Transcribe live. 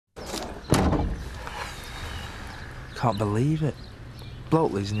can't believe it.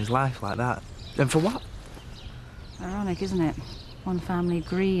 Bloke losing his life like that. And for what? Ironic, isn't it? One family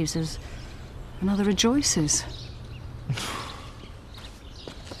grieves as another rejoices.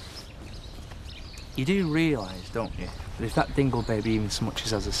 You do realise, don't you, that if that dingle baby even so much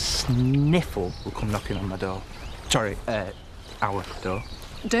as has a sniffle will come knocking on my door. Sorry, our door.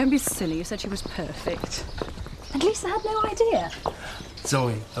 Don't be silly, you said she was perfect. And Lisa had no idea.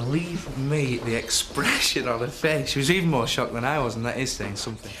 Zoe, believe me, the expression on her face. She was even more shocked than I was, and that is saying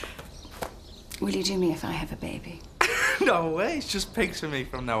something. Will you do me if I have a baby? No way, it's just pigs for me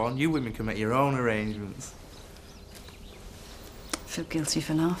from now on. You women can make your own arrangements. I feel guilty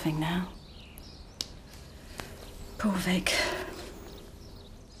for laughing now. Poor Vic.